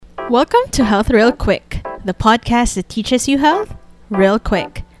Welcome to Health Real Quick, the podcast that teaches you health real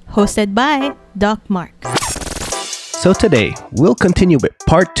quick. Hosted by Doc Mark. So today, we'll continue with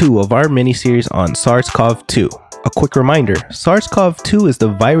part 2 of our mini-series on SARS-CoV-2. A quick reminder, SARS-CoV-2 is the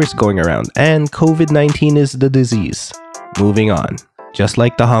virus going around and COVID-19 is the disease. Moving on. Just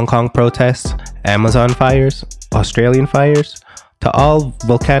like the Hong Kong protests, Amazon fires, Australian fires, to all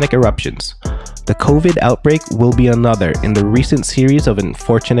volcanic eruptions, the COVID outbreak will be another in the recent series of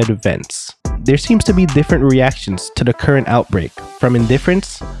unfortunate events. There seems to be different reactions to the current outbreak, from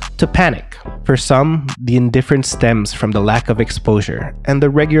indifference to panic. For some, the indifference stems from the lack of exposure and the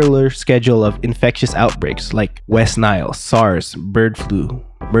regular schedule of infectious outbreaks like West Nile, SARS, bird flu,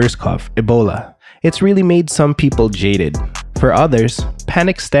 MERS-CoV, Ebola. It's really made some people jaded. For others,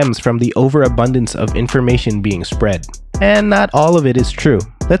 panic stems from the overabundance of information being spread. And not all of it is true.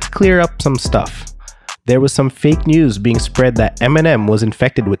 Let's clear up some stuff. There was some fake news being spread that Eminem was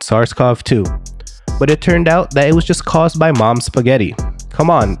infected with SARS-CoV-2. But it turned out that it was just caused by mom's spaghetti.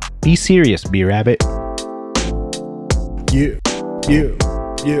 Come on, be serious, B-Rabbit. Yeah.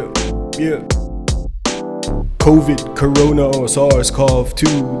 COVID, Corona, or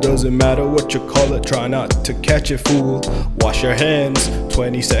SARS-CoV-2, doesn't matter what you call it, try not to catch it, fool. Wash your hands,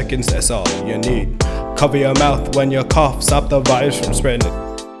 20 seconds, that's all you need. Cover your mouth when you cough, stop the virus from spreading.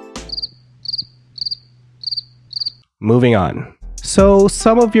 Moving on. So,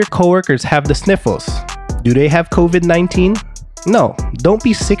 some of your coworkers have the sniffles. Do they have COVID-19? No, don't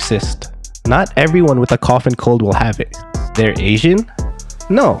be sexist. Not everyone with a cough and cold will have it. They're Asian?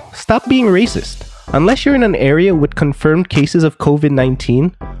 No, stop being racist. Unless you're in an area with confirmed cases of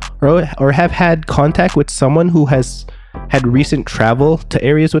COVID-19 or have had contact with someone who has had recent travel to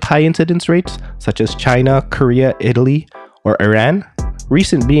areas with high incidence rates, such as China, Korea, Italy, or Iran,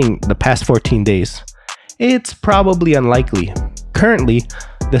 recent being the past 14 days, it's probably unlikely. Currently,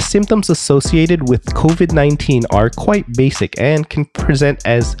 the symptoms associated with COVID-19 are quite basic and can present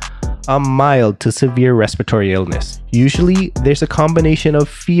as a mild to severe respiratory illness. Usually, there's a combination of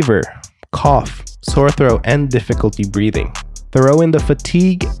fever, cough, sore throat, and difficulty breathing. Throw in the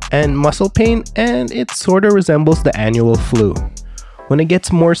fatigue and muscle pain, and it sort of resembles the annual flu. When it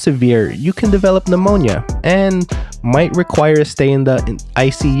gets more severe, you can develop pneumonia and might require a stay in the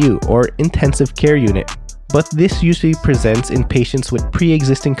ICU or intensive care unit. But this usually presents in patients with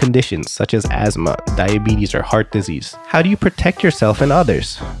pre-existing conditions such as asthma, diabetes, or heart disease. How do you protect yourself and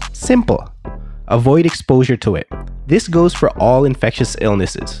others? Simple. Avoid exposure to it. This goes for all infectious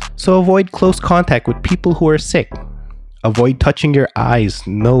illnesses. So avoid close contact with people who are sick. Avoid touching your eyes,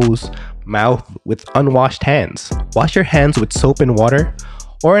 nose, mouth with unwashed hands. Wash your hands with soap and water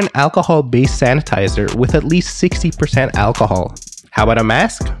or an alcohol-based sanitizer with at least 60% alcohol. How about a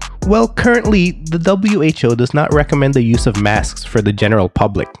mask? Well, currently, the WHO does not recommend the use of masks for the general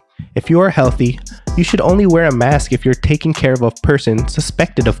public. If you are healthy, you should only wear a mask if you're taking care of a person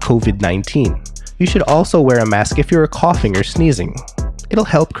suspected of COVID-19. You should also wear a mask if you're coughing or sneezing. It'll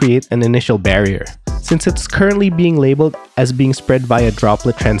help create an initial barrier. Since it's currently being labeled as being spread via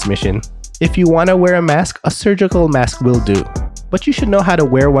droplet transmission, if you want to wear a mask, a surgical mask will do. But you should know how to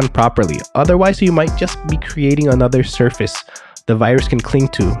wear one properly, otherwise you might just be creating another surface the virus can cling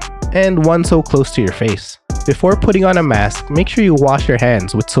to, and one so close to your face. Before putting on a mask, make sure you wash your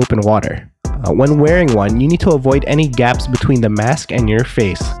hands with soap and water. When wearing one, you need to avoid any gaps between the mask and your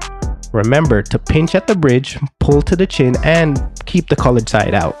face. Remember to pinch at the bridge, pull to the chin, and keep the colored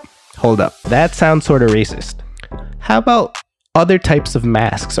side out. Hold up, that sounds sort of racist. How about other types of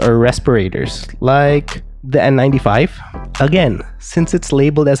masks or respirators, like the N95? Again, since it's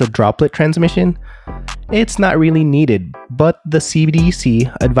labeled as a droplet transmission, it's not really needed, but the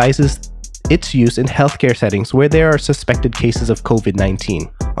CDC advises its use in healthcare settings where there are suspected cases of COVID-19.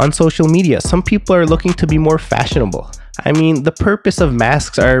 On social media, some people are looking to be more fashionable. I mean, the purpose of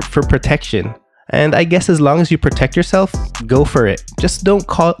masks are for protection. And I guess as long as you protect yourself, go for it. Just don't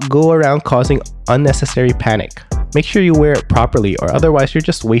go around causing unnecessary panic. Make sure you wear it properly or otherwise you're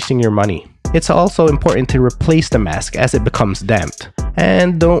just wasting your money. It's also important to replace the mask as it becomes damped.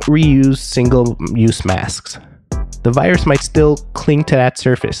 And don't reuse single-use masks. The virus might still cling to that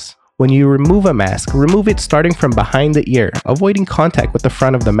surface. When you remove a mask, remove it starting from behind the ear, avoiding contact with the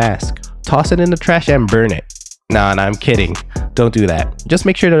front of the mask. Toss it in the trash and burn it. Nah, I'm kidding. Don't do that. Just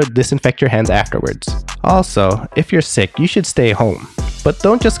make sure to disinfect your hands afterwards. Also, if you're sick, you should stay home. But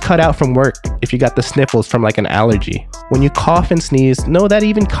don't just cut out from work if you got the sniffles from like an allergy. When you cough and sneeze, know that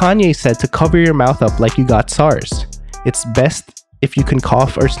even Kanye said to cover your mouth up like you got SARS. It's best if you can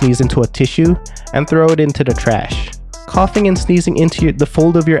cough or sneeze into a tissue and throw it into the trash. Coughing and sneezing into the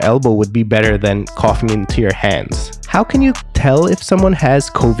fold of your elbow would be better than coughing into your hands. How can you tell if someone has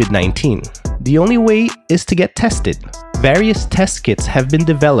COVID-19? The only way is to get tested. Various test kits have been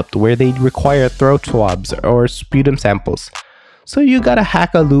developed where they require throat swabs or sputum samples. So you gotta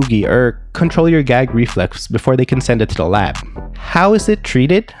hack a loogie or control your gag reflex before they can send it to the lab. How is it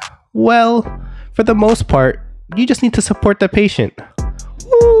treated? Well, for the most part, you just need to support the patient.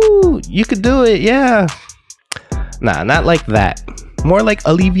 Woo! You could do it, yeah! Nah, not like that. More like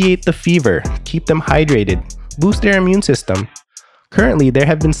alleviate the fever, keep them hydrated, boost their immune system. Currently, there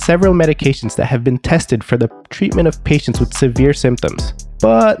have been several medications that have been tested for the treatment of patients with severe symptoms,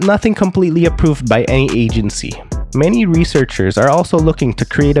 but nothing completely approved by any agency. Many researchers are also looking to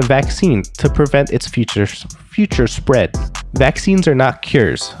create a vaccine to prevent its future spread. Vaccines are not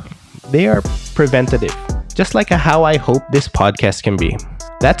cures. They are preventative, just like how I hope this podcast can be.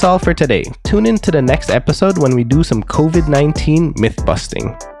 That's all for today. Tune in to the next episode when we do some COVID-19 myth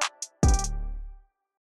busting.